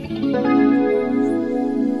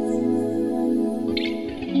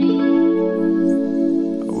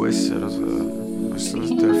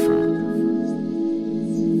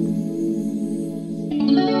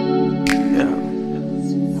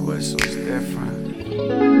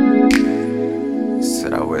different.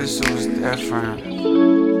 Said I wish it was different.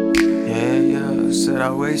 Yeah, said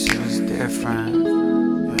I wish it was different.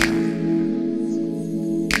 Yeah.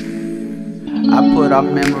 I put our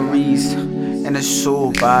memories in a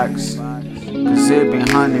shoebox, cause it been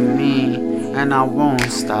hunting me, and I won't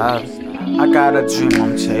stop. I got a dream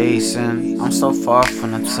I'm chasing, I'm so far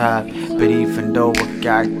from the top. But even though I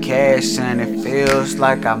got cash and it feels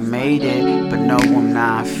like I made it, but no, I'm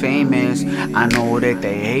not famous. I know that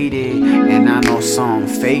they hate it, and I know some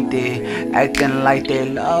faked it, acting like they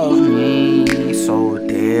love me so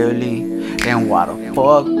dearly. Then why the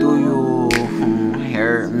fuck do you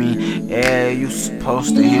hurt me? Yeah, you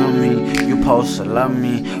supposed to hear me, you supposed to love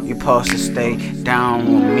me, you supposed to stay down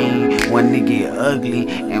with me when it get ugly,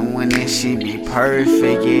 and when it shit be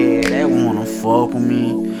perfect. Yeah, they wanna fuck with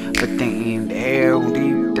me, but they ain't there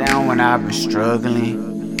deep down when I've been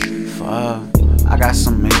struggling. Fuck, I got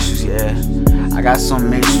some issues, yeah, I got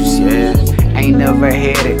some issues, yeah. Ain't never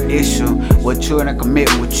had an issue with you and I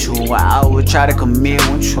commit with you. I would try to commit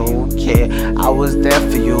with you, yeah. I was there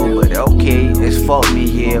for you, but okay, it's fuck me,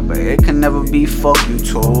 yeah. But it can never be fuck you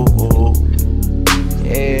too,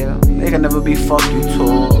 yeah. It can never be fuck you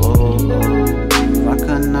too. I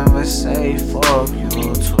could never say fuck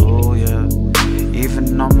you too, yeah.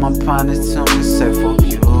 Even though my partners tell me say fuck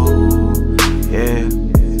you, yeah.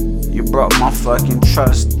 You broke my fucking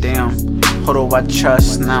trust, damn. Who do I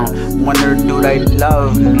trust now? Wonder do they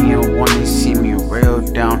love me or wanna see me real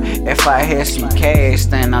down? If I had some cash,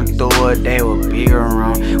 then I thought they would be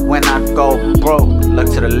around. When I go broke, look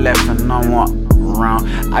to the left and no one around.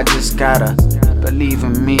 I just gotta believe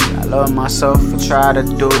in me. I love myself and try to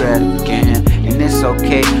do that again. And it's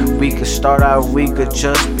okay, we could start out, we could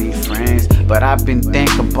just be friends. But I've been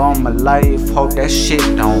thinking about my life, hope that shit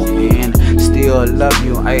don't end. Still love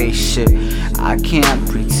you, ayy, shit. I can't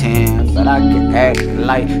pretend, but I can act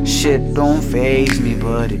like shit don't faze me,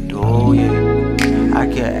 but it do, yeah. I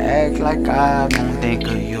can act like I don't think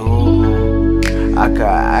of you. I can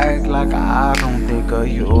act like I don't think of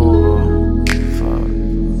you. Fuck.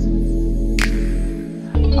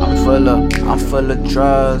 I'm full of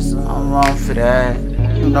drugs, I'm wrong for that.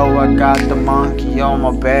 You know I got the monkey on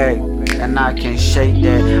my back, and I can't shake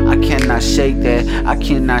that, I cannot shake that, I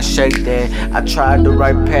cannot shake that. I tried the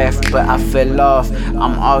right path, but I fell off,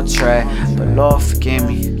 I'm off track. But Lord forgive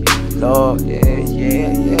me, Lord,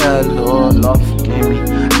 yeah, Lord forgive me.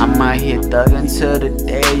 I'm out here thugging till the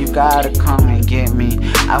day you gotta come and get me.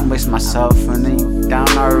 I miss myself and then you down,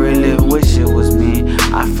 I really wish it was me.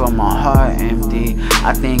 I feel my heart empty,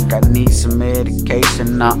 I think I need some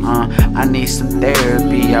medication, I need some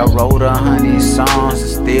therapy. I wrote 100 songs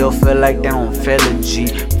and still feel like they don't feel a G.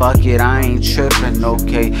 Fuck it, I ain't tripping,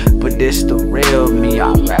 okay, but this the real me.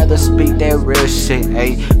 I'd rather speak that real shit,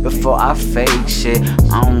 ayy, before I fake shit.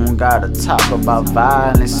 I don't gotta talk about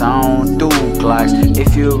violence, I don't do Glocks.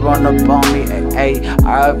 If you run up on me, ayy,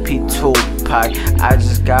 RIP Tupac. I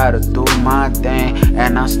just gotta do my thing,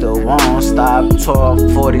 and I still won't stop.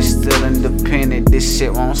 1240, still independent, this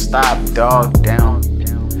shit won't stop, dog, down.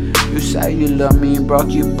 You say you love me, you broke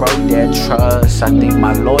that trust. I think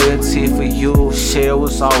my loyalty for you, shit,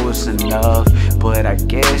 was always enough. But I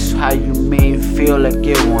guess how you made me feel like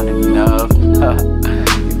it wasn't enough.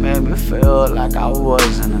 You made me feel like I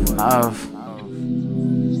wasn't enough.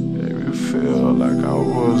 Made me feel like I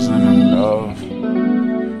wasn't enough.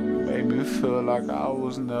 Made me feel like I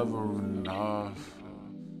was never enough.